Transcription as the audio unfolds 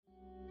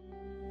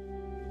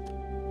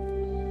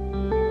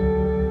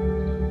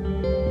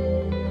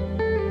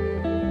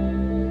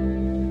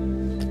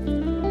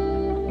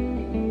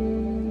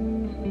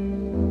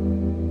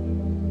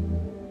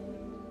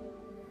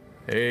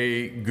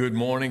Hey, good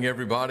morning,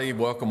 everybody.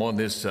 Welcome on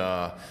this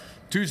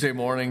Tuesday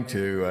morning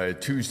to a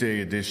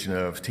Tuesday edition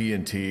of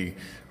TNT,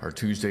 our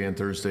Tuesday and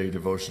Thursday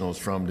devotionals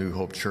from New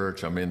Hope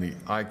Church. I'm in the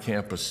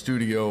iCampus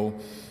studio,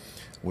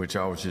 which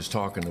I was just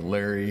talking to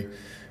Larry,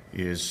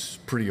 is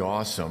pretty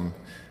awesome.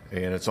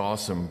 And it's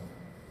awesome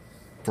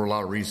for a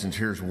lot of reasons.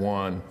 Here's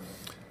one.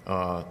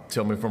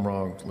 Tell me if I'm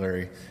wrong,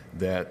 Larry,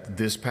 that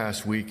this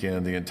past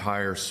weekend, the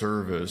entire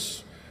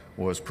service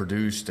was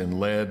produced and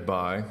led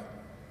by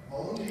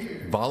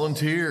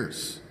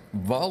volunteers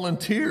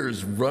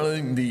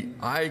running the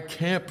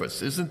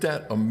iCampus. Isn't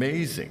that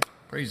amazing?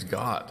 Praise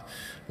God.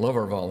 Love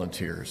our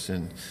volunteers,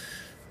 and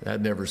that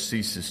never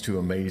ceases to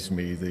amaze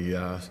me,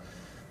 the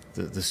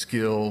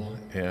skill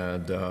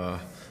and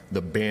the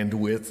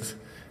bandwidth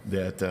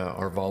that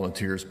our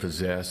volunteers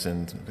possess,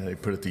 and they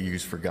put it to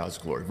use for God's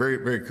glory. Very,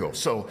 very cool.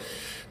 So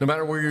no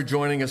matter where you're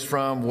joining us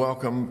from,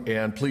 welcome,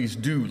 and please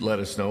do let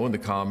us know in the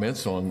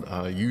comments on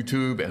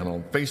YouTube and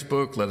on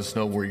Facebook. Let us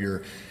know where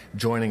you're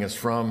joining us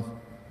from.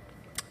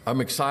 I'm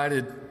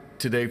excited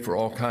today for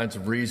all kinds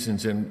of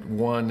reasons, and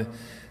one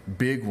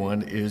big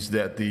one is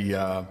that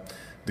the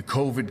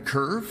COVID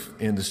curve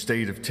in the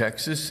state of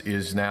Texas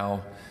is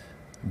now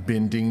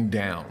bending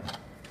down.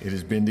 It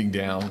is bending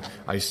down.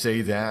 I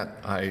say that.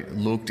 I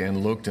looked,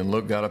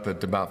 got up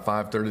at about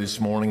 5:30 this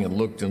morning and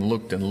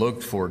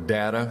looked for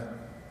data.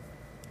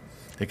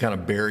 They kind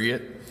of bury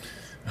it.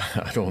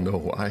 I don't know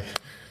why,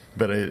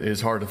 but it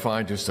is hard to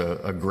find just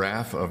a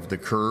graph of the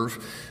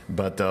curve.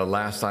 But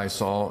last I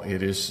saw,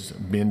 it is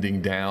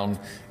bending down,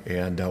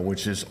 and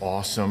which is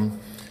awesome.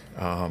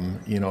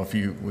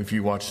 If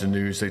you watch the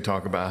news, they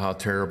talk about how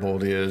terrible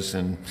it is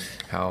and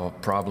how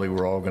probably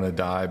we're all going to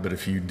die. But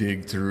if you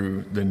dig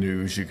through the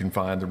news, you can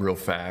find the real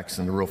facts.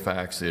 And the real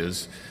facts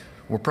is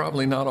we're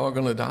probably not all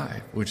going to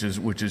die, which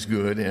is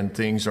good. And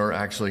things are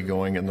actually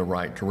going in the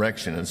right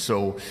direction. And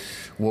so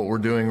what we're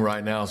doing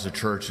right now as a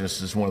church, and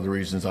this is one of the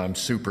reasons I'm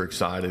super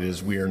excited,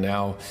 is we are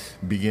now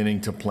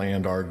beginning to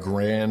plan our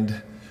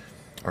grand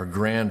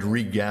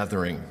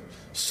regathering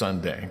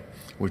Sunday,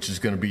 which is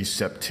going to be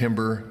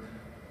September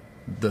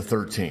the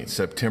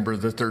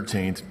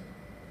 13th.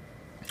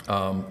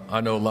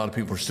 I know a lot of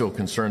people are still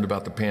concerned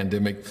about the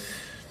pandemic,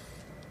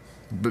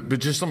 but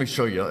just let me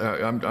show you.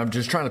 I'm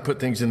just trying to put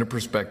things into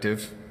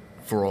perspective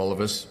for all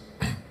of us.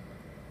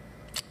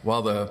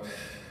 While the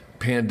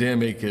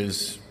pandemic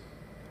is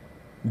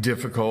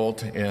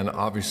difficult and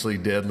obviously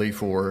deadly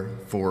for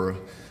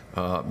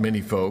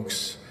many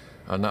folks,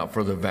 not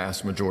for the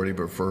vast majority,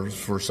 but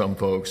for some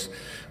folks,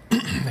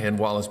 and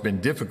while it's been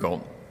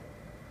difficult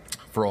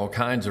for all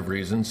kinds of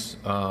reasons.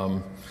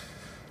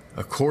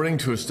 According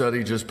to a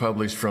study just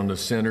published from the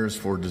Centers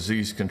for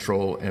Disease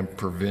Control and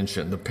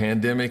Prevention, the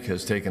pandemic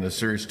has taken a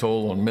serious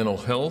toll on mental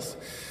health.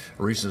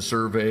 A recent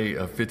survey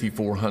of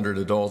 5,400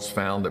 adults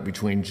found that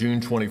between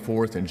June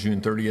 24th and June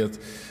 30th,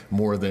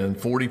 more than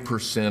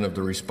 40% of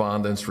the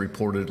respondents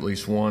reported at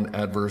least one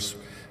adverse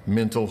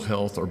mental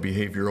health or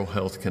behavioral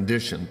health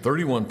condition.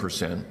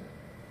 31%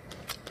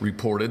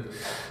 reported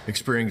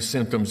experiencing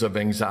symptoms of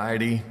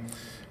anxiety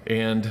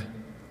and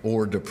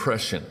or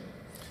depression.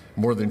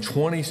 More than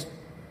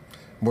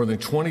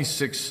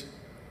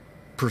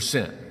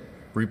 26%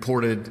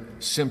 reported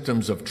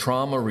symptoms of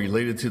trauma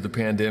related to the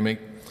pandemic,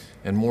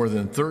 and more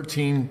than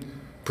 13%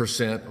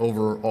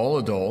 over all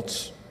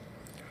adults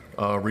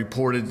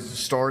reported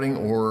starting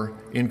or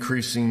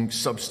increasing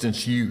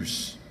substance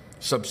use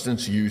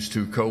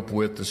to cope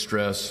with the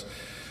stress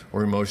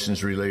or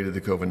emotions related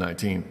to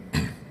COVID-19.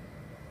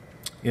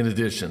 In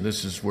addition,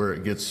 this is where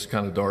it gets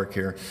kind of dark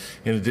here.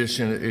 In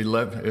addition,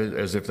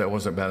 as if that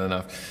wasn't bad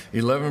enough,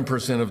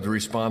 11% of the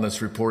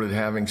respondents reported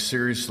having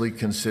seriously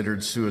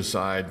considered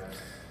suicide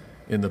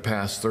in the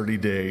past 30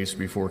 days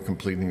before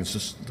completing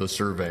the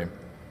survey.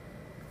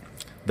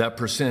 That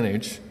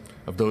percentage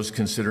of those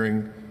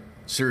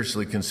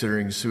seriously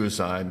considering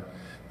suicide,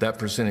 that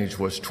percentage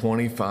was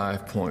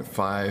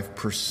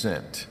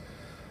 25.5%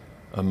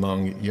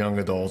 among young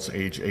adults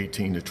age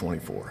 18 to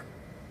 24.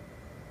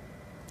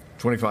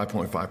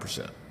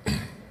 25.5%.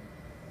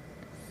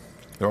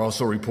 There are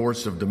also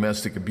reports of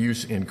domestic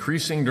abuse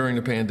increasing during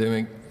the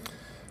pandemic.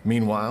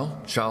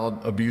 Meanwhile, child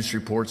abuse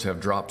reports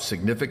have dropped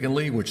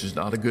significantly, which is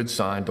not a good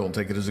sign. Don't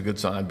take it as a good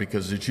sign,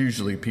 because it's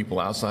usually people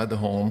outside the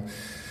home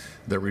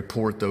that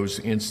report those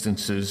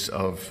instances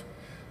of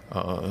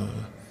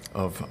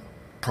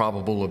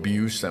probable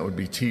abuse. That would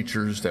be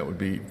teachers, that would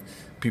be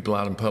people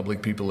out in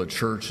public, people at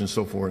church, and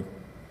so forth.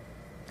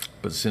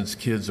 But since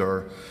kids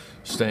are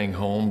staying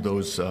home,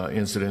 those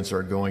incidents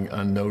are going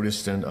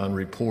unnoticed and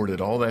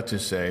unreported. All that to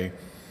say,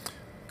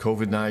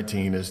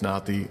 COVID-19 is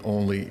not the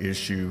only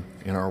issue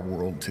in our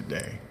world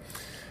today.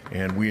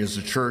 And we as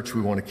a church,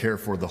 we want to care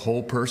for the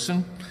whole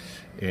person.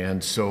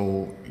 And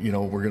so,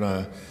 we're going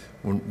to,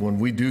 when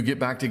we do get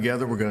back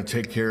together, we're going to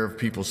take care of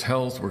people's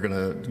health. We're going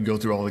to go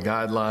through all the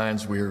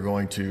guidelines. We are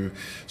going to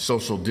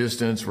social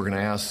distance. We're going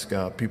to ask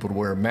people to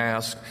wear a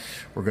mask.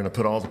 We're going to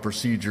put all the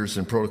procedures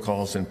and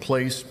protocols in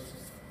place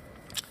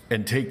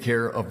and take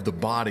care of the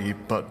body,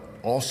 but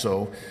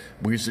also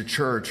we as a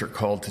church are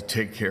called to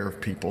take care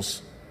of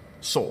people's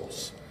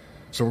souls.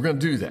 So we're going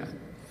to do that.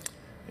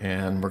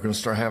 And we're going to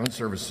start having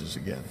services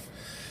again.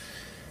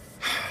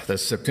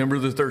 That's September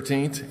the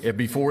 13th. And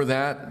before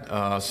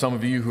that, some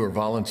of you who are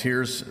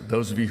volunteers,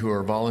 those of you who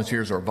are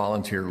volunteers or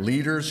volunteer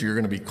leaders, you're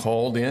going to be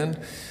called in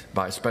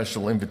by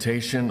special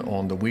invitation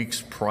on the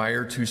weeks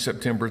prior to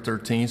September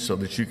 13th so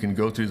that you can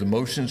go through the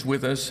motions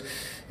with us.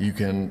 You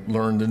can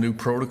learn the new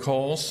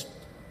protocols,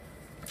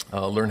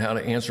 learn how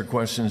to answer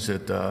questions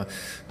that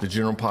the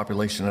general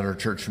population at our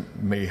church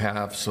may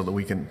have so that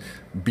we can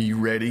be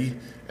ready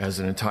as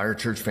an entire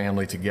church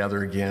family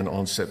together again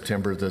on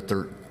September the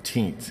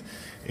 13th.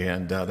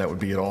 And that would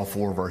be at all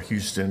 4 of our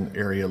Houston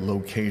area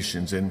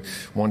locations. And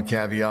one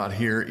caveat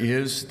here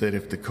is that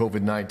if the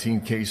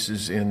COVID-19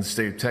 cases in the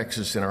state of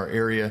Texas in our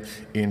area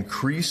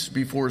increase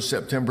before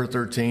September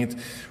 13th,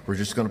 we're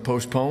just going to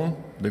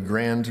postpone the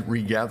grand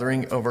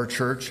regathering of our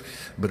church.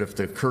 But if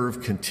the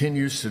curve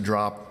continues to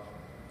drop,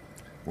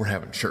 we're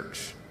having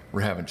church.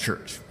 We're having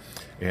church.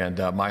 And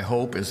my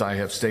hope, as I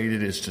have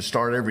stated, is to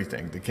start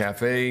everything, the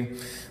cafe,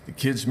 the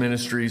kids'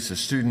 ministries, the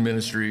student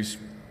ministries,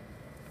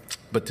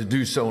 but to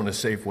do so in a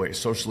safe way,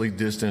 socially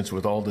distanced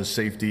with all the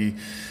safety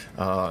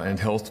and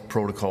health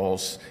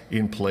protocols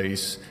in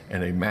place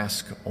and a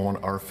mask on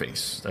our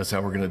face. That's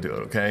how we're going to do it,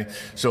 okay?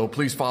 So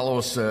please follow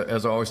us,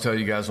 as I always tell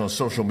you guys, on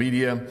social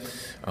media.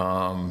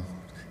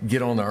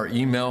 Get on our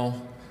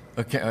email.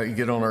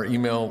 Get on our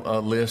email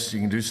list. You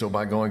can do so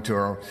by going to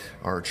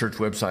our church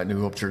website,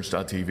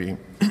 newhopechurch.tv.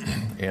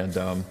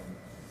 And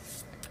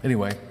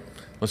anyway,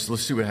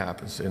 let's see what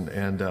happens.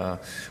 And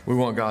we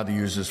want God to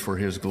use this for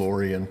His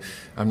glory. And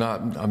I'm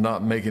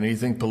not making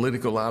anything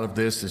political out of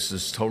this. This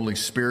is totally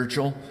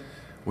spiritual.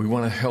 We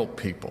want to help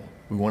people.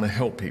 We want to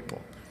help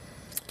people.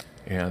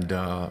 And,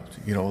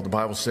 the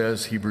Bible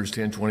says, Hebrews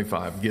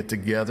 10:25, get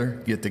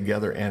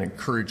together and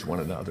encourage one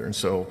another. And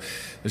so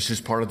it's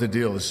just part of the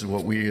deal. This is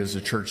what we as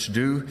a church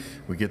do.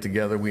 We get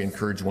together, we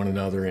encourage one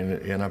another,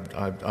 and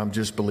I'm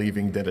just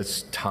believing that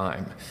it's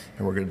time,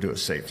 and we're going to do it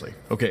safely.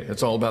 Okay,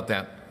 that's all about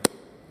that.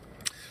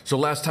 So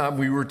last time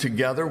we were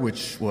together,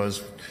 which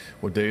was,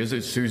 what day is it?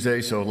 It's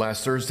Tuesday. So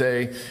last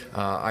Thursday,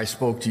 I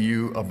spoke to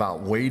you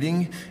about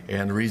waiting.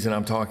 And the reason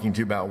I'm talking to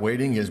you about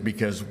waiting is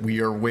because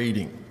we are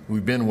waiting.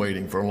 We've been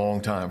waiting for a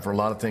long time for a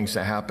lot of things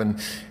to happen.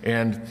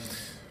 And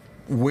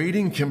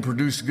waiting can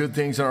produce good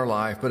things in our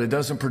life, but it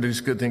doesn't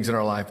produce good things in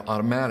our life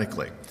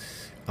automatically.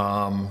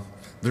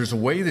 There's a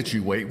way that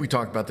you wait. We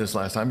talked about this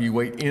last time. You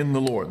wait in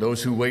the Lord.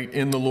 Those who wait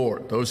in the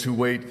Lord. Those who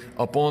wait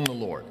upon the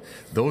Lord.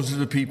 Those are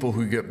the people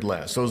who get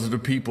blessed. Those are the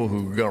people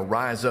who are going to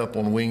rise up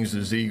on wings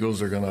as eagles.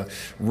 They're going to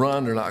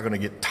run. They're not going to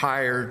get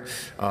tired.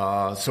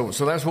 So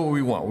that's what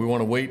we want. We want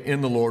to wait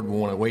in the Lord. We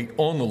want to wait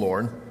on the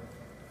Lord.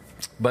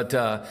 But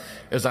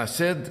as I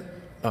said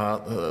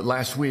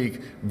last week,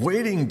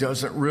 waiting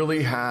doesn't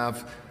really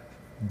have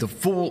the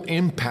full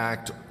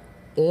impact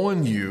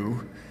on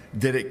you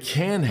that it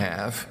can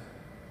have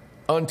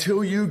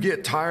until you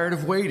get tired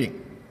of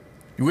waiting.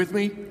 You with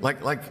me?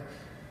 Like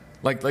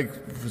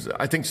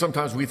I think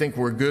sometimes we think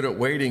we're good at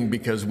waiting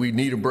because we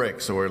need a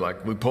break. So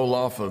we pull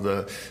off of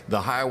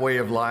the highway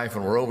of life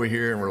and we're over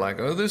here and we're like,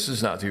 oh, this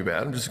is not too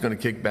bad. I'm just going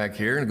to kick back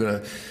here and I'm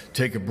going to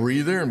take a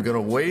breather. I'm going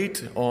to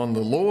wait on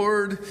the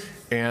Lord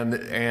and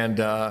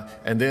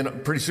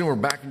then pretty soon we're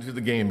back into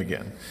the game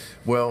again.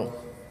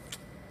 Well,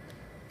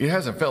 it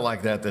hasn't felt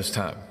like that this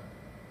time.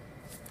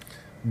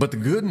 But the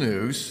good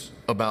news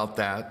about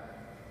that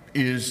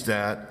is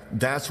that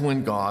that's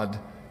when God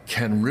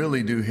can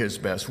really do His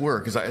best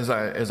work. As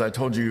I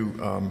told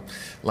you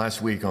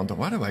last week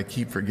why do I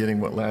keep forgetting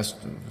what last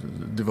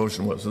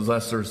devotion was? It was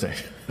last Thursday.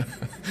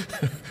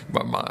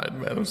 My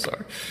mind, man, I'm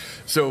sorry.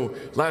 So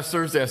last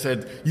Thursday I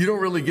said, you don't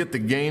really get the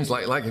gains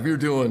like if you're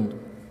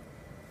doing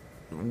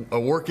a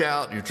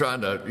workout, you're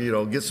trying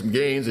to, get some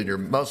gains in your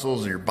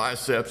muscles and your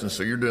biceps, and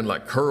so you're doing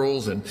like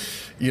curls, and,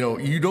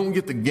 you don't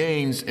get the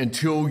gains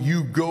until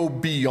you go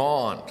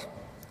beyond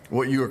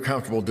what you are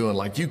comfortable doing.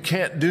 Like, you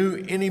can't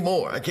do any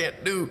more. I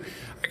can't do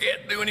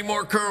any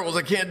more curls.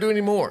 I can't do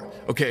any more.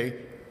 Okay,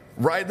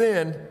 right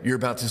then, you're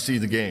about to see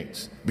the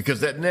gains, because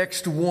that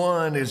next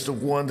one is the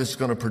one that's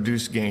going to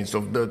produce gains.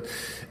 So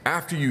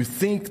after you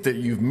think that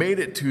you've made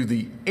it to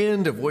the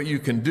end of what you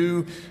can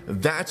do,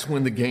 that's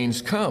when the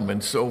gains come.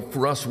 And so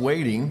for us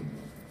waiting,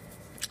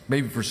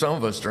 maybe for some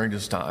of us during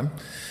this time,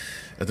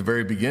 at the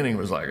very beginning, it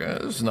was like,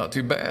 this is not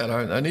too bad.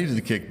 I needed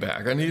to kick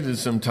back. I needed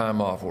some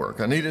time off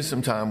work. I needed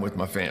some time with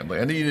my family.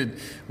 I needed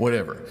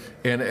whatever.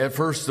 And at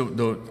first,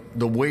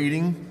 the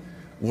waiting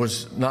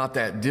was not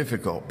that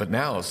difficult. But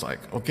now it's like,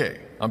 okay,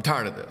 I'm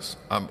tired of this.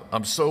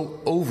 I'm so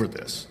over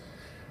this.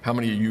 How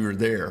many of you are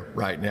there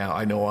right now?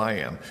 I know I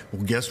am.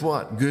 Well, guess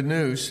what? Good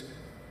news.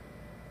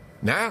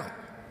 Now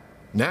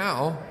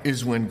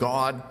is when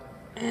God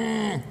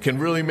can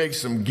really make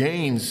some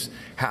gains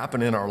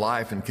happen in our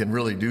life and can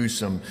really do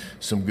some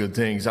good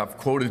things. I've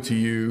quoted to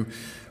you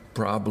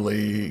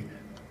probably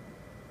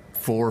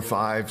 4,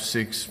 5,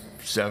 6,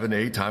 7,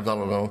 8 times, I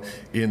don't know,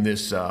 in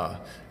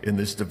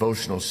this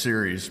devotional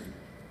series,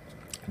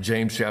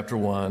 James chapter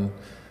 1,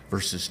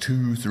 verses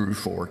 2 through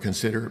 4.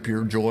 Consider it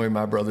pure joy,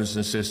 my brothers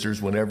and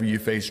sisters, whenever you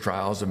face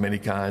trials of many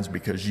kinds,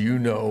 because you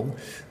know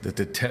that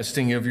the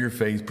testing of your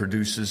faith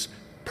produces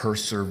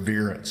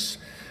perseverance.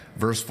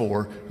 Verse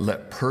 4,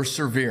 let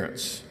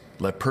perseverance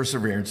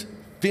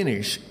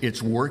finish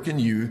its work in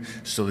you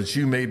so that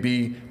you may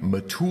be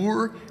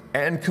mature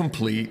and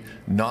complete,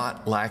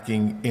 not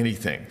lacking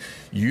anything.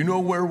 You know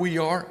where we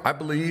are, I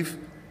believe,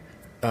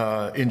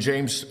 in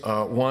James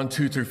 1,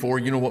 2 through 4.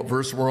 You know what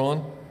verse we're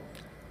on?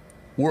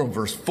 We're on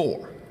verse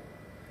 4.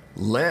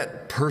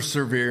 Let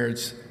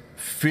perseverance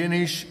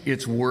finish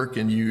its work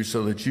in you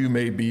so that you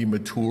may be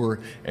mature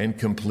and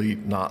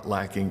complete, not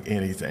lacking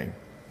anything.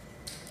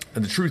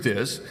 And the truth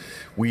is,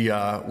 we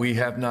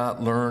have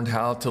not learned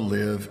how to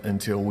live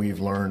until we've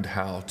learned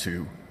how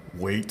to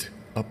wait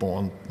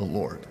upon the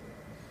Lord.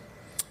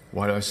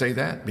 Why do I say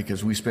that?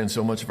 Because we spend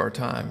so much of our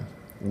time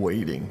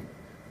waiting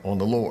on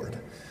the Lord.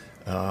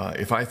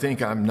 If I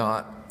think I'm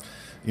not,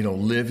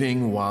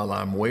 living while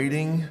I'm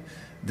waiting,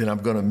 then I'm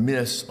going to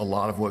miss a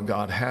lot of what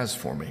God has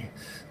for me.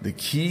 The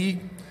key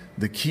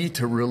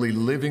to really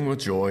living with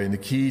joy and the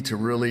key to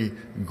really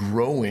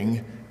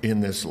growing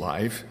in this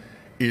life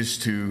is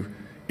to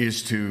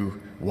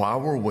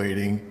while we're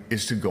waiting,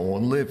 is to go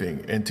on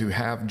living and to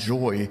have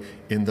joy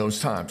in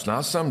those times.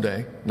 Not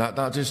someday, not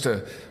just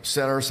to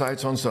set our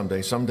sights on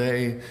someday.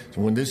 Someday,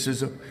 when this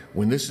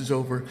is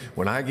over,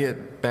 when I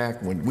get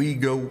back, when we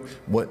go,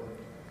 what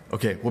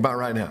about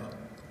right now?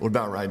 What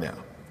about right now?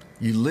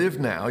 You live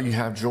now, you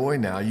have joy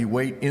now, you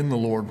wait in the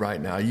Lord right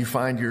now, you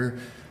find your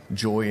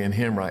joy in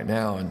Him right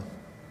now. And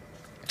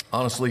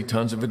honestly,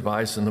 tons of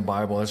advice in the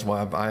Bible.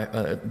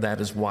 That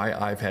is why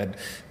I've had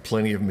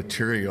plenty of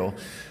material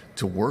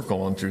to work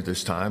on through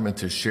this time and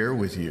to share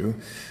with you.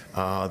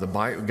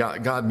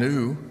 God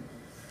knew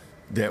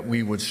that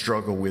we would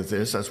struggle with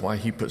this. That's why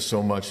He put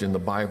so much in the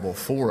Bible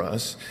for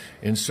us.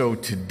 And so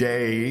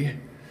today,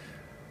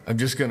 I'm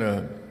just going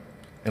to,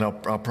 and I'll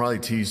probably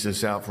tease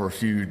this out for a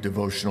few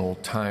devotional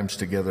times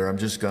together. I'm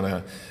just going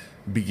to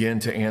begin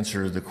to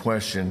answer the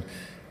question,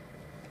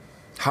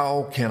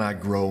 how can I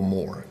grow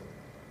more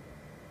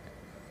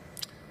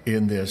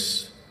in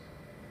this,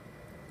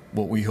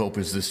 what we hope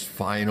is this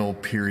final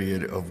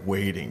period of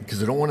waiting?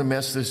 Because I don't want to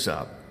mess this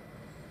up.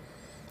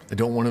 I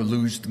don't want to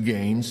lose the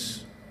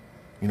gains,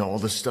 all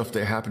the stuff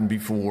that happened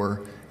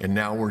before, and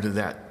now we're to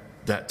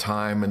that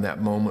time and that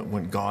moment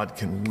when God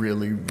can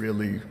really,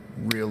 really,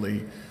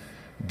 really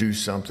do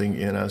something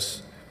in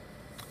us.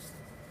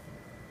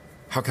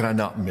 How can I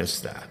not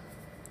miss that?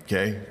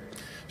 Okay?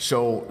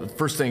 So the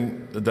first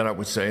thing that I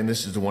would say, and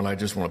this is the one I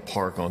just want to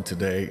park on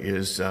today,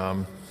 is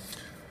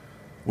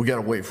we got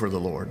to wait for the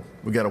Lord.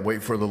 We got to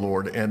wait for the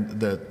Lord. And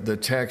the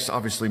text,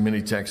 obviously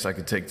many texts I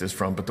could take this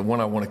from, but the one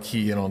I want to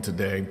key in on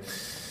today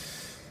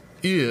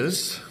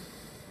is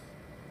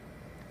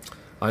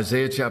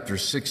Isaiah chapter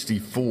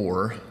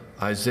 64,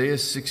 Isaiah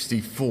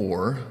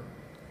 64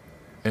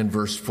 and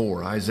verse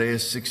 4. Isaiah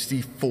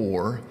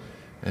 64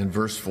 and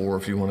verse 4,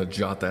 if you want to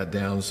jot that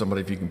down.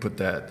 Somebody, if you can put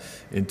that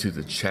into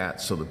the chat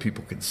so that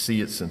people can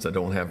see it, since I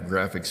don't have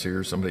graphics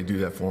here. Somebody do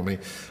that for me.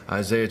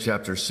 Isaiah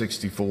chapter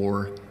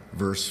 64,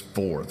 verse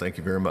 4. Thank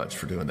you very much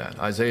for doing that.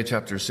 Isaiah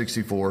chapter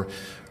 64,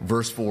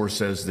 verse 4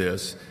 says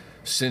this: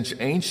 since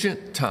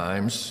ancient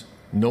times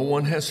no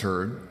one has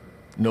heard,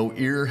 no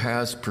ear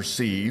has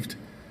perceived,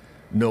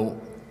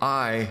 no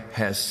eye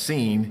has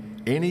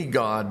seen any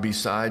God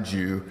besides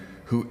you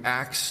who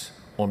acts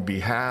on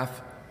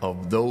behalf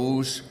of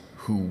those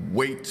who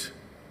wait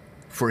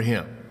for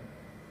Him.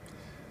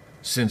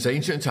 Since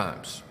ancient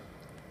times,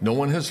 no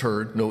one has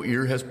heard, no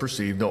ear has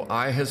perceived, no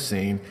eye has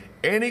seen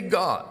any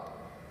God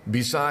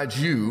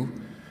besides you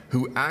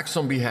who acts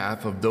on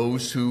behalf of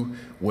those who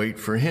wait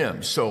for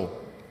Him.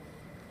 So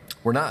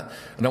we're not,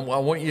 and I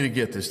want you to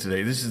get this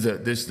today. This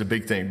is the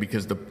big thing,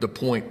 because the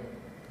point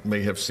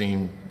may have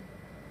seemed,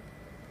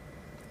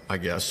 I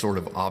guess, sort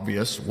of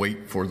obvious.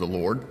 Wait for the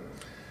Lord.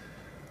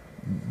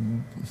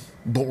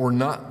 But we're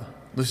not,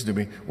 listen to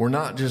me, we're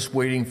not just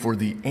waiting for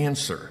the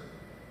answer.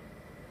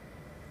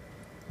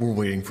 We're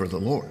waiting for the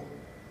Lord.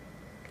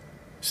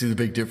 See the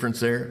big difference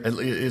there?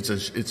 It's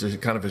a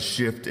kind of a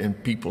shift in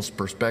people's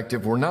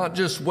perspective. We're not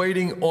just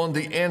waiting on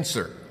the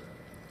answer.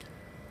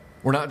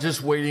 We're not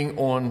just waiting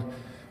on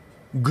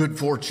good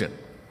fortune.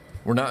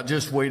 We're not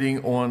just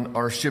waiting on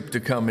our ship to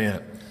come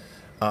in.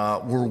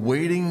 We're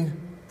waiting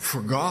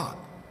for God.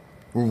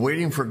 We're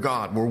waiting for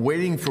God. We're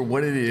waiting for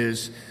what it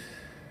is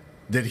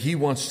that He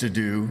wants to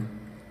do.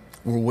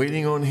 We're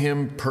waiting on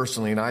Him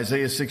personally. And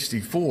Isaiah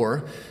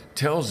 64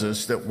 tells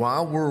us that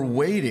while we're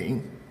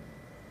waiting,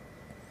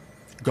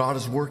 God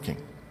is working.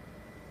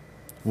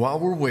 While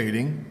we're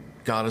waiting,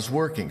 God is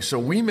working. So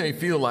we may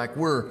feel like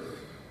we're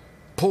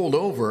pulled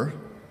over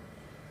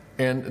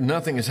and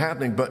nothing is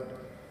happening, but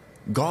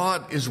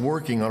God is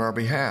working on our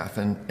behalf.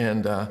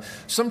 And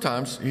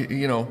sometimes,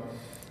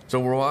 so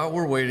while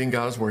we're waiting,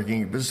 God is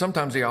working. But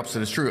sometimes the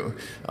opposite is true.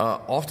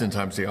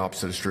 Oftentimes the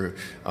opposite is true.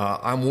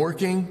 I'm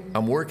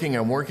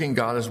working.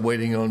 God is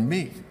waiting on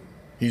me.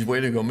 He's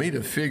waiting on me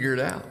to figure it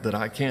out, that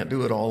I can't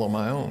do it all on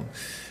my own.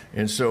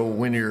 And so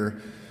when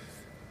you're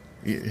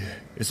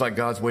it's like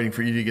God's waiting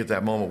for you to get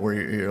that moment where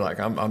you're like,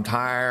 I'm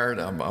tired,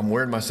 I'm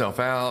wearing myself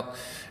out.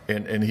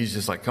 And he's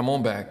just like, come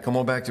on back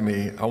to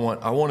me. I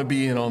want to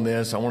be in on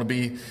this. I want to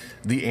be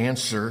the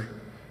answer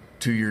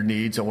to your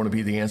needs. I want to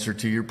be the answer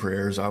to your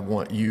prayers. I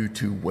want you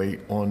to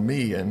wait on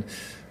me. And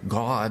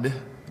God,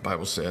 the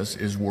Bible says,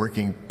 is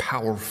working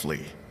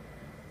powerfully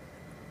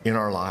in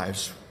our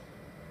lives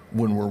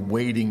when we're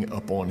waiting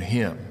upon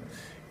him.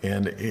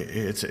 And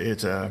it's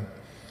a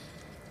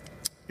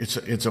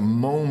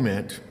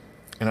moment,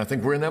 and I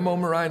think we're in that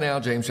moment right now,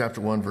 James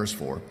chapter 1, verse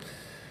 4,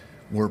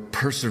 where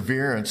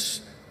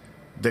perseverance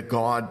that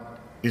God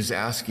is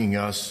asking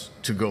us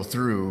to go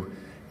through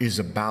is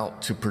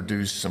about to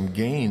produce some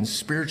gains,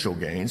 spiritual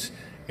gains,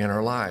 in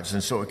our lives.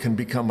 And so it can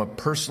become a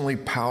personally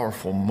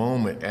powerful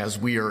moment as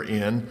we are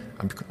in,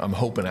 I'm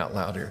hoping out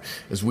loud here,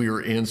 as we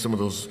are in some of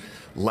those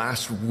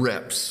last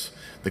reps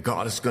that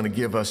God is going to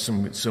give us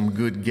some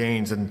good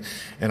gains. And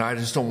I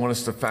just don't want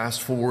us to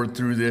fast forward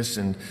through this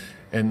and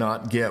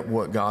not get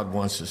what God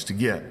wants us to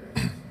get.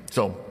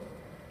 So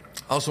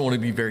I also want to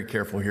be very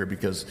careful here,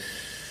 because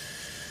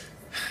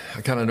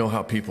I kind of know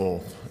how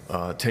people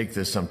take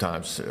this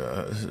sometimes.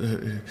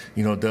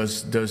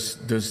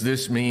 Does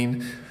this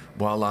mean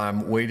while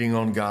I'm waiting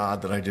on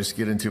God that I just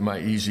get into my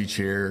easy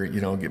chair,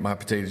 get my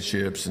potato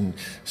chips and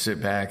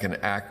sit back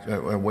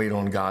and wait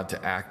on God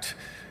to act,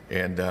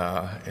 and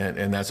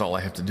that's all I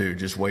have to do?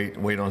 Just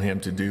wait on him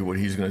to do what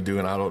he's going to do,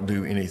 and I don't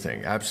do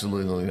anything?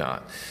 Absolutely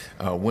not.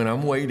 When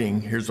I'm waiting,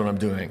 here's what I'm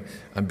doing.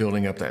 I'm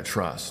building up that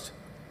trust,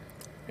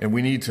 and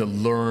we need to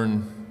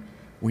learn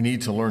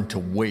to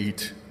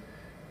wait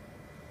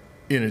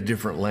in a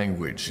different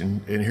language.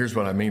 And here's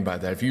what I mean by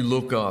that. If you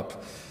look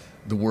up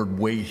the word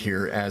wait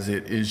here as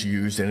it is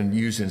used, and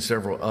used in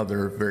several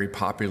other very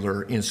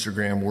popular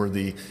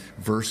Instagram-worthy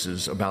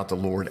verses about the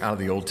Lord out of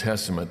the Old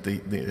Testament,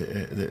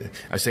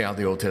 I say out of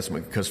the Old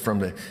Testament because from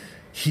the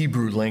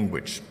Hebrew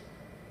language,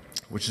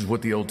 which is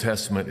what the Old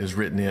Testament is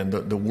written in,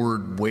 the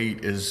word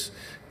wait is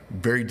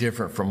very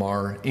different from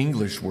our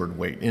English word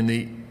wait. In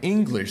the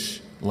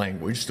English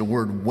language, the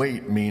word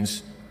wait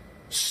means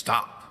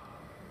stop.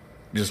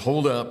 Just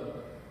hold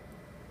up,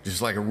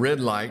 just like a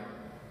red light,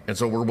 and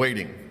so we're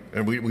waiting.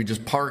 And we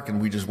just park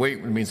and we just wait.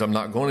 It means I'm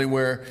not going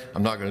anywhere.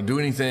 I'm not going to do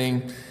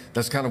anything.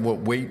 That's kind of what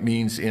wait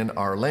means in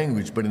our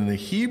language. But in the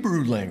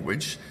Hebrew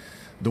language,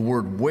 the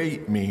word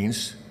wait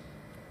means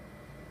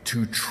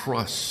to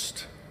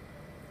trust,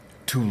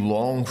 to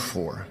long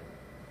for.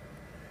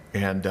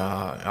 And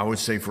I would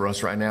say for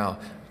us right now,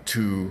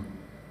 to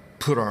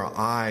put our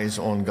eyes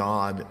on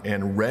God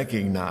and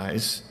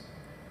recognize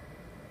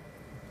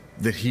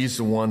that he's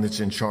the one that's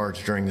in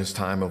charge during this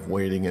time of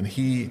waiting. And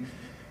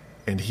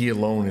he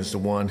alone is the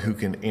one who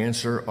can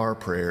answer our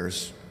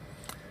prayers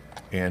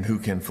and who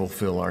can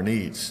fulfill our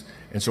needs.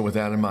 And so with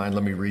that in mind,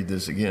 let me read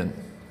this again.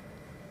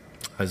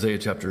 Isaiah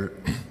chapter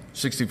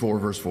 64,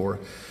 verse 4.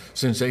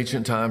 Since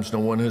ancient times, no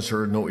one has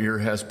heard, no ear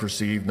has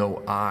perceived,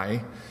 no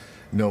eye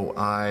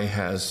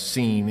has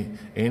seen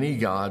any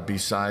God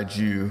besides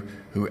you,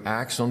 who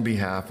acts on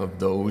behalf of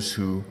those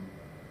who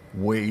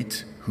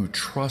wait, who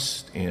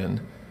trust in,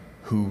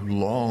 who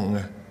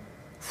long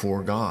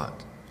for God.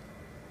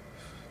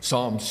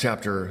 Psalms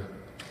chapter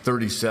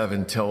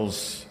 37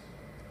 tells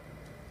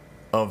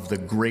of the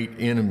great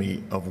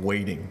enemy of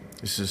waiting.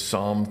 This is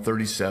Psalm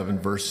 37,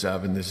 verse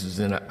 7. This is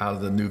out of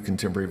the New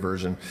Contemporary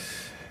Version.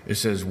 It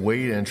says,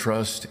 wait and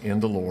trust in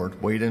the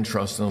Lord. Wait and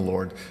trust in the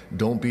Lord.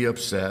 Don't be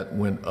upset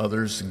when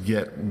others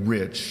get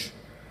rich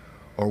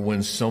or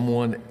when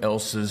someone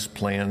else's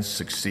plans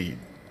succeed.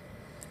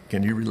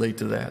 Can you relate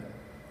to that?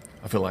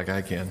 I feel like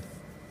I can.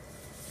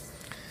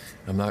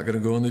 I'm not going to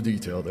go into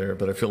detail there,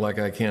 but I feel like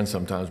I can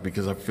sometimes,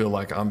 because I feel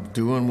like I'm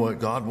doing what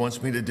God wants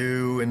me to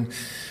do. And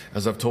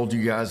as I've told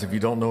you guys, if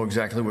you don't know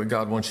exactly what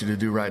God wants you to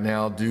do right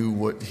now, do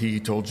what he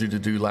told you to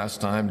do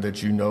last time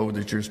that you know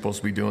that you're supposed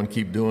to be doing.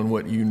 Keep doing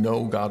what you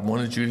know God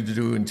wanted you to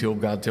do until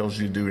God tells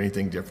you to do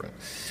anything different.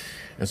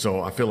 And so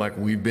I feel like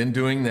we've been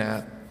doing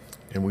that,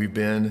 and we've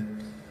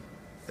been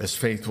as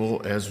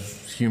faithful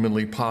as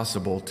humanly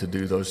possible to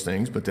do those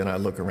things. But then I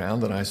look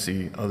around and I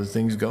see other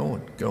things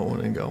going.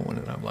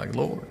 And I'm like,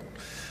 Lord,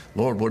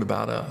 what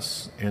about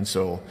us? And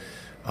so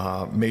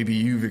maybe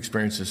you've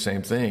experienced the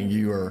same thing.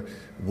 You are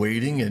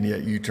waiting, and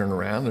yet you turn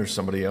around. There's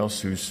somebody else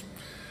who's,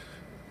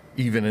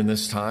 even in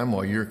this time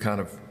while you're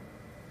kind of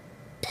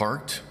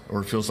parked,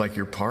 or it feels like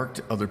you're parked,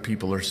 other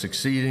people are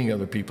succeeding.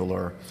 Other people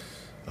are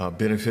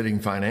benefiting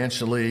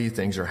financially.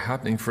 Things are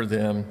happening for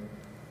them.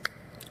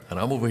 And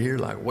I'm over here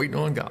like waiting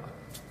on God,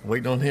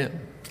 waiting on him.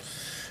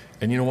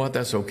 And you know what?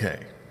 That's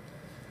okay.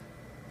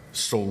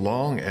 So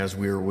long as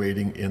we're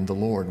waiting in the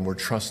Lord and we're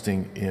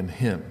trusting in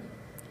him.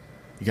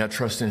 You got to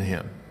trust in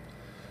him.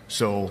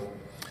 So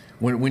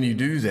when you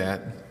do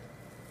that,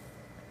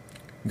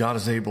 God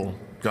is able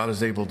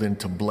then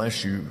to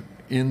bless you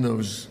in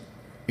those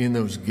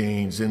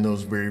gains, in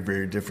those very,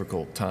 very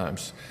difficult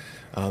times.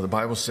 The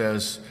Bible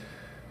says,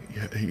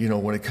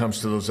 when it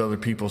comes to those other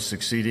people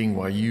succeeding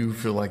while you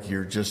feel like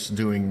you're just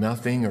doing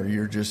nothing, or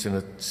you're just in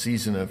a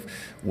season of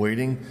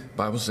waiting, the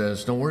Bible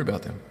says, don't worry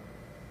about them.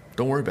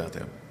 Don't worry about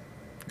them.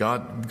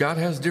 God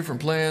has different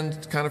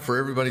plans kind of for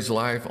everybody's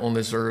life on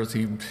this earth.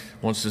 He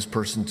wants this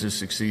person to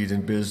succeed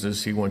in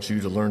business. He wants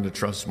you to learn to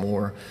trust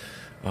more.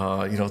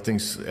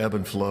 Things ebb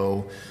and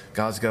flow.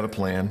 God's got a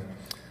plan.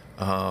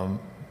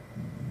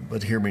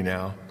 But hear me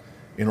now.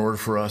 In order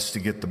for us to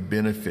get the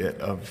benefit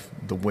of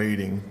the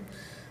waiting,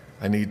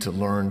 I need to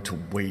learn to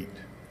wait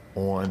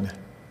on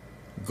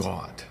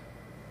God.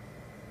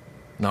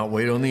 Not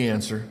wait on the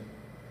answer,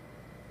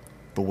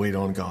 but wait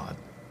on God.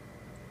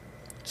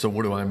 So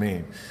what do I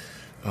mean?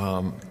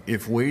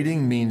 If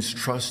waiting means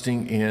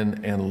trusting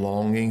in and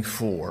longing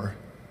for,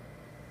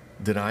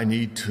 then I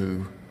need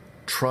to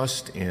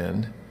trust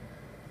in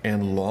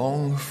and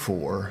long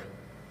for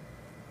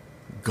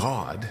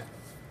God,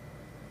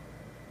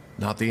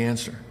 not the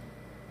answer.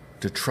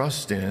 To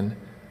trust in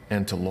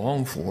and to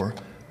long for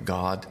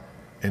God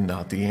and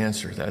not the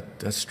answer.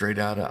 That's straight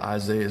out of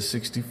Isaiah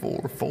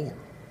 64:4.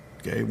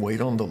 Okay, wait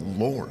on the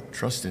Lord,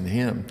 trust in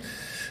Him.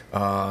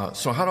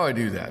 So how do I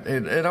do that?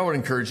 And I would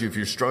encourage you, if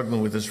you're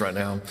struggling with this right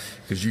now,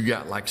 because you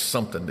got like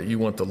something that you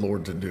want the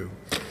Lord to do,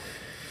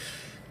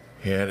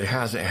 and it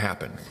hasn't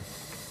happened,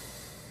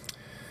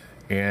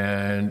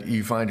 and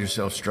you find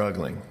yourself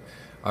struggling,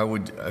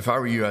 if I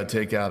were you, I'd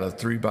take out a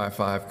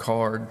 3x5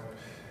 card,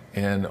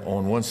 and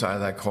on one side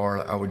of that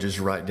card, I would just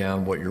write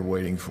down what you're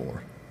waiting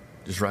for.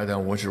 Just write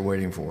down what you're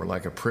waiting for,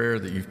 like a prayer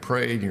that you've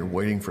prayed and you're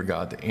waiting for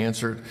God to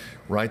answer it.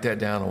 Write that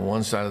down on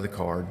one side of the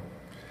card,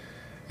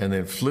 and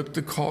then flip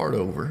the card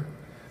over,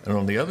 and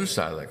on the other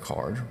side of that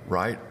card,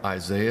 write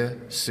Isaiah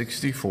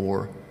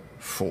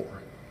 64:4.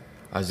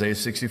 Isaiah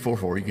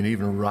 64:4. You can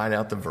even write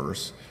out the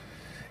verse.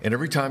 And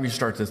every time you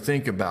start to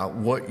think about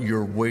what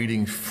you're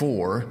waiting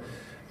for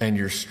and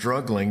you're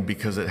struggling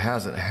because it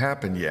hasn't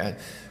happened yet,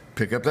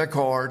 pick up that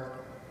card,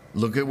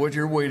 look at what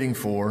you're waiting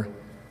for,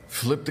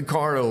 flip the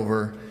card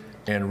over,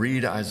 and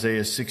read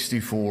Isaiah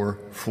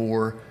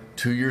 64:4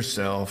 to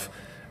yourself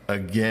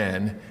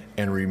again,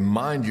 and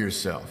remind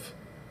yourself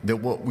that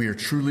what we are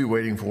truly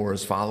waiting for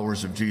as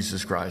followers of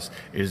Jesus Christ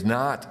is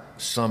not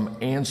some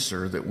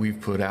answer that we've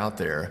put out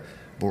there,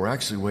 but we're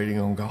actually waiting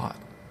on God.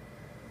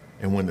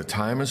 And when the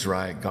time is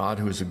right, God,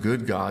 who is a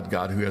good God,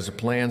 God who has a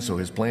plan, so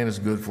His plan is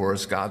good for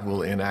us, God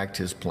will enact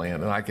His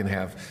plan. And I can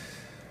have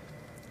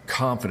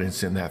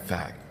confidence in that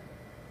fact.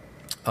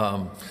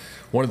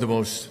 One of the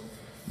most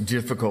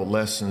difficult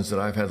lessons that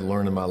I've had to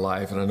learn in my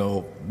life, and I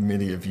know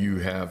many of you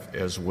have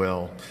as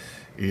well,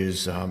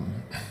 is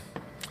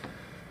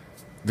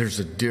there's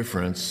a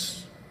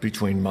difference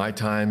between my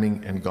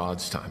timing and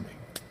God's timing.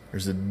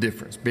 There's a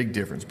difference, big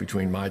difference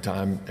between my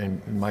timing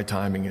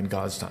and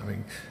God's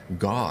timing.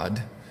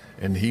 God,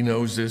 and He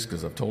knows this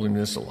because I've told Him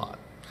this a lot,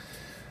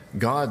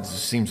 God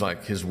seems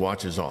like His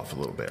watch is off a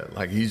little bit,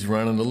 like He's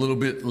running a little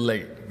bit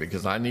late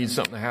because I need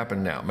something to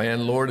happen now.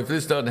 Man, Lord, if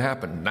this doesn't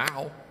happen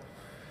now,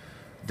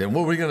 then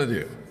what are we going to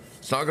do?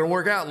 It's not going to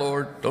work out,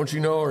 Lord. Don't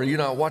you know? Or are you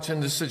not watching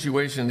this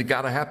situation? It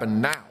got to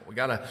happen now. We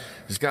got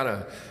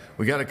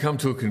to come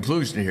to a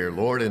conclusion here,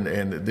 Lord.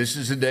 And this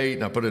is a date,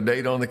 and I put a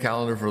date on the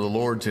calendar for the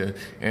Lord to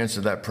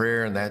answer that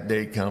prayer, and that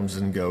date comes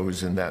and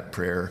goes, and that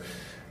prayer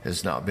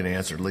has not been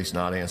answered, at least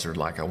not answered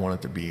like I want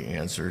it to be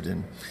answered.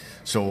 And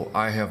so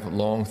I have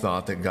long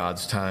thought that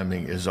God's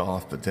timing is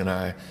off, but then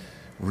I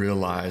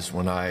realize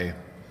when I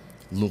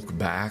look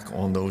back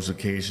on those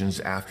occasions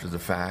after the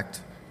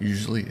fact,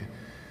 usually,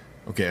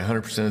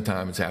 100% of the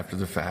time it's after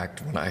the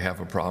fact when I have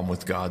a problem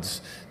with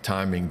God's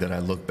timing, that I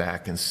look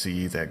back and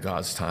see that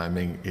God's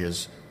timing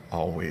is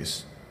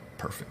always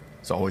perfect.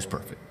 It's always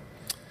perfect.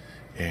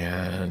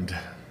 And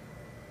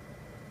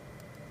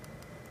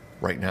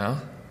right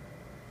now,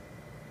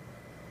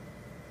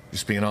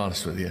 just being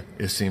honest with you,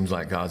 it seems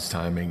like God's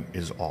timing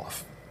is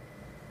off.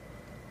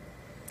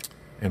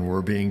 And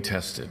we're being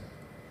tested.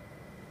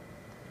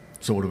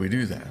 So what do we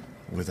do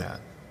with that?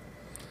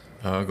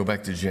 Go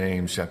back to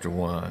James chapter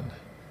 1.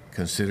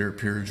 Consider it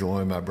pure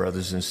joy, my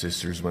brothers and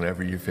sisters,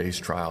 whenever you face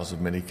trials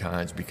of many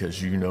kinds, because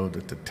you know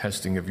that the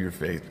testing of your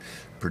faith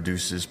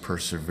produces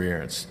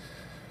perseverance.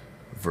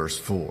 Verse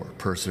 4,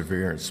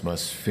 perseverance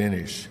must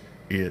finish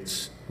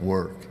its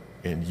work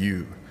in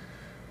you,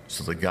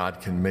 so that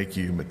God can make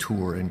you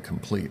mature and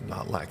complete,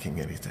 not lacking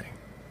anything.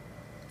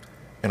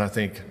 And I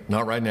think,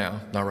 not right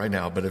now,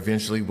 but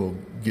eventually we'll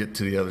get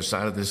to the other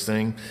side of this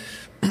thing,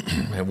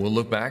 and we'll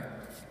look back,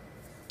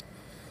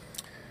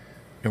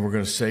 and we're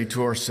going to say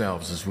to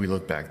ourselves as we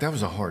look back, that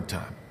was a hard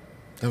time.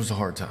 That was a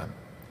hard time.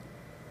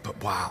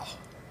 But wow,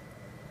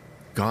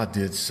 God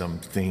did some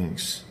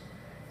things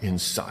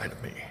inside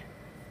of me.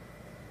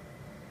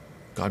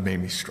 God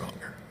made me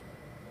stronger.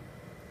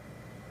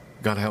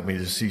 God helped me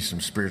to see some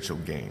spiritual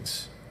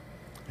gains.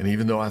 And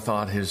even though I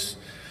thought His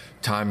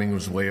timing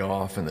was way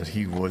off and that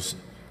He was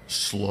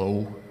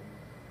slow,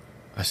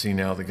 I see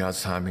now that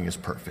God's timing is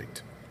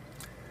perfect.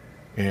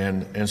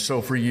 And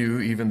so for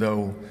you, even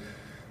though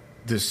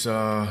this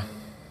time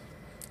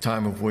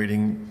of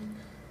waiting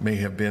may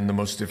have been the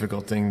most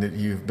difficult thing that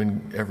you've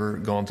been ever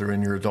gone through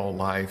in your adult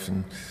life,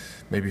 and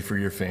maybe for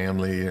your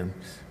family, and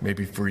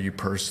maybe for you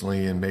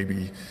personally, and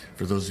maybe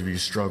for those of you who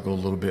struggle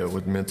a little bit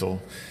with mental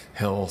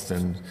health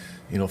and,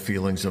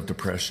 feelings of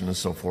depression and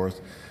so forth.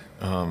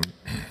 I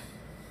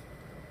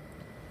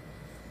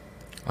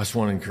just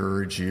want to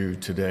encourage you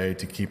today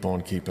to keep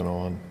on keeping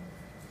on.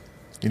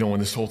 When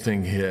this whole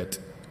thing hit,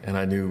 and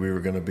I knew we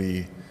were going to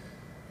be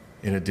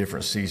in a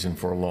different season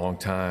for a long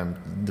time,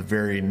 the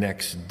very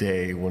next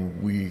day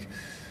when we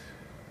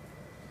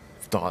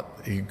thought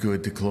it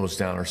good to close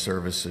down our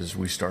services,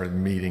 we started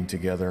meeting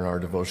together in our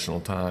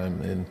devotional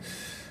time. And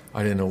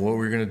I didn't know what we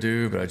were going to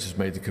do, but I just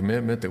made the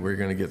commitment that we were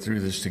going to get through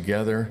this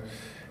together.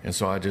 And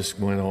so I just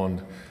went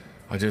on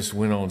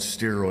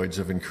steroids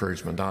of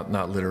encouragement,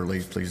 not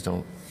literally, please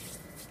don't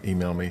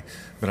email me,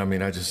 but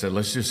I just said,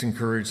 let's just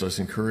encourage, let's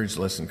encourage,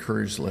 let's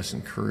encourage, let's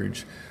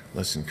encourage,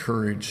 let's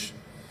encourage.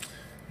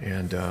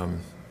 And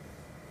I'm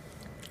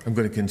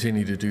going to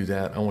continue to do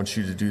that. I want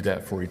you to do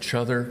that for each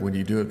other. When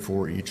you do it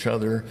for each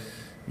other,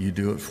 you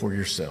do it for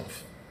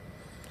yourself.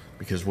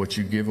 Because what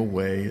you give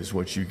away is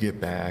what you get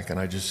back. And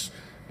I just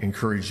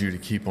encourage you to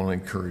keep on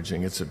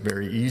encouraging. It's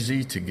very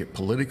easy to get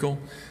political.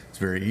 It's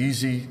very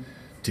easy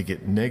to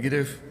get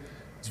negative.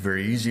 It's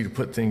very easy to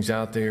put things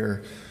out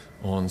there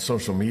on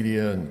social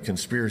media and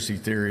conspiracy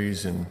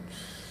theories and,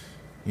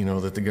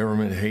 that the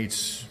government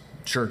hates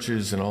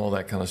churches and all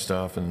that kind of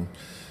stuff. And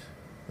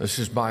let's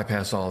just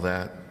bypass all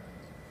that.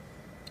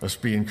 Let's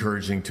be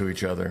encouraging to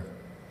each other.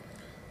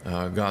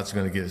 God's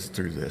going to get us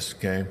through this,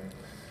 okay?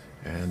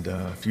 And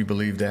if you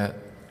believe that,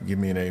 give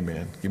me an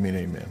amen. Give me an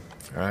amen.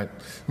 All right?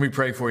 Let me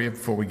pray for you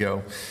before we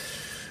go.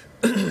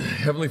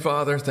 Heavenly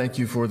Father, thank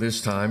you for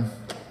this time.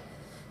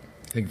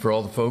 Thank you for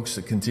all the folks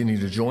that continue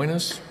to join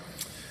us.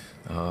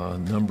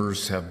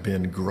 Numbers have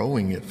been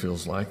growing, it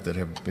feels like, that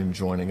have been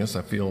joining us.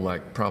 I feel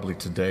like probably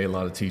today a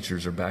lot of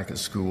teachers are back at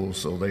school,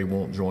 so they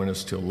won't join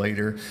us till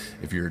later.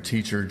 If you're a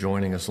teacher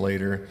joining us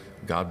later,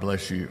 God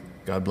bless you.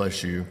 God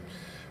bless you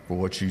for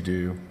what you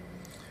do.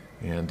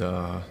 And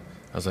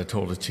as I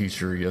told a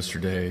teacher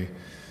yesterday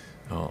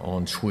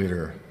on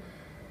Twitter,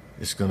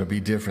 it's going to be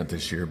different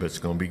this year, but it's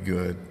going to be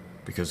good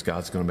because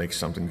God's going to make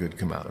something good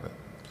come out of it.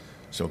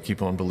 So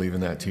keep on believing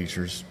that,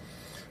 teachers.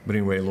 But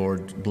anyway,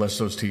 Lord, bless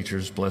those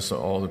teachers, bless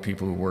all the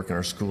people who work in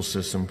our school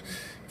system,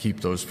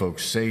 keep those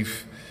folks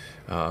safe,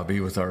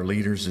 be with our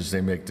leaders as they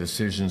make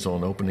decisions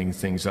on opening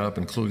things up,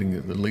 including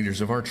the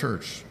leaders of our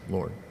church,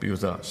 Lord, be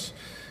with us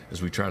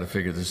as we try to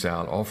figure this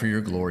out, all for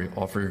your glory,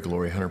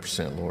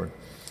 100%, Lord.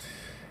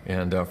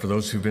 And for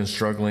those who've been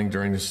struggling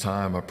during this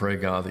time, I pray,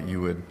 God, that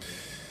you would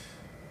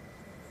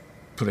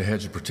put a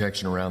hedge of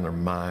protection around their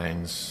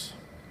minds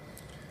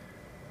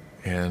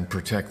and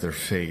protect their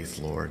faith,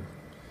 Lord.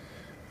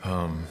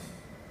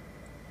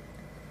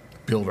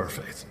 Build our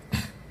faith.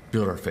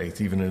 Build our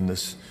faith, even in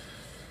this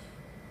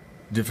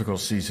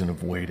difficult season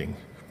of waiting.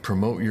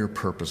 Promote your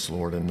purpose,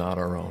 Lord, and not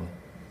our own,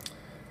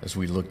 as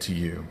we look to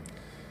you.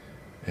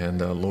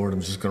 And Lord, I'm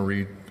just going to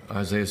read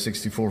Isaiah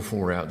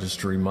 64:4 out just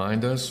to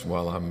remind us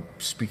while I'm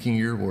speaking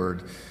your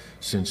word.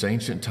 Since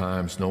ancient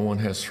times, no one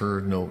has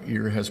heard, no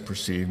ear has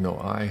perceived, no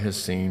eye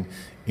has seen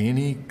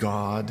any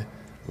God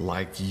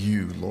like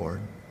you,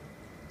 Lord,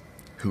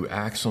 who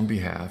acts on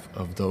behalf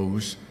of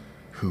those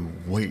who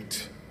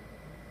wait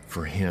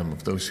for him,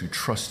 of those who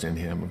trust in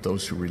him, of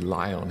those who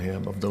rely on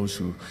him, of those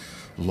who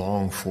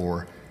long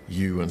for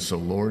you. And so,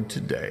 Lord,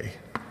 today,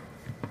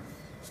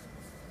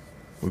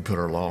 we put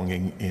our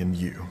longing in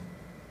you.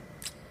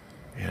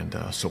 And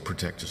so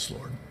protect us,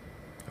 Lord.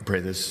 I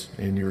pray this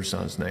in your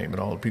son's name. And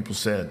all the people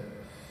said,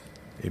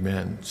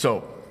 amen.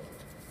 So,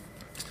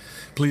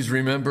 please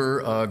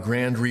remember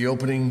grand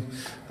reopening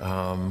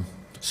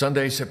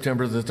Sunday,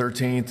 September the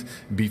 13th.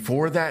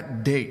 Before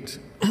that date,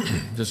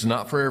 this is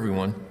not for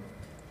everyone,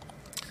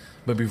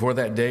 but before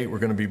that date, we're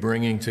going to be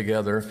bringing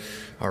together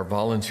our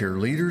volunteer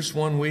leaders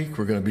one week.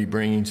 We're going to be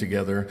bringing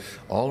together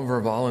all of our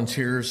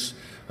volunteers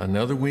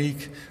another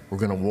week. We're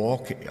going to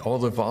walk all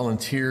the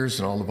volunteers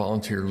and all the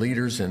volunteer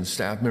leaders and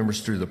staff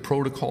members through the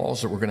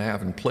protocols that we're going to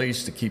have in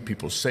place to keep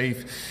people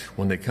safe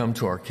when they come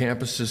to our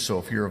campuses. So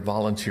if you're a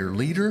volunteer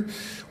leader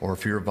or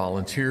if you're a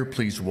volunteer,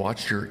 please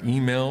watch your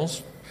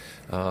emails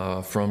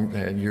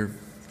and you're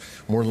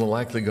more than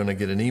likely going to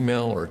get an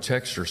email or a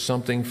text or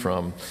something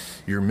from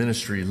your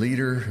ministry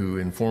leader who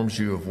informs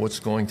you of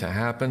what's going to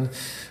happen.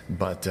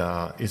 But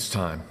it's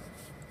time.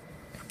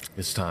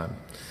 It's time.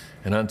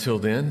 And until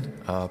then,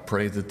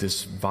 pray that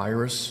this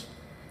virus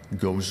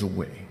goes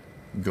away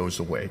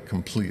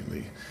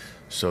completely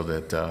so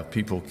that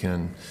people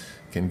can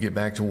get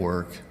back to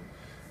work.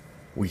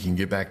 We can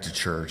get back to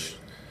church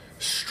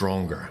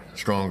stronger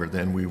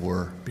than we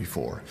were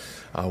before.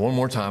 One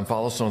more time,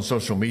 follow us on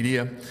social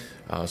media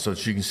so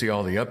that you can see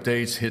all the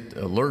updates, hit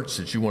alerts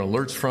that you want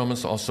alerts from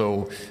us.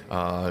 Also,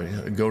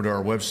 go to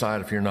our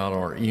website if you're not on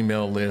our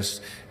email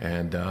list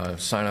and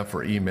sign up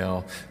for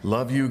email.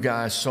 Love you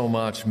guys so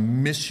much.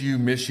 Miss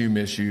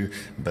you.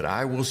 But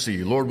I will see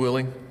you. Lord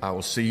willing, I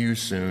will see you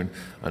soon.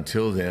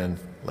 Until then,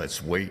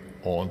 let's wait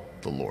on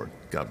the Lord.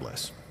 God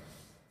bless.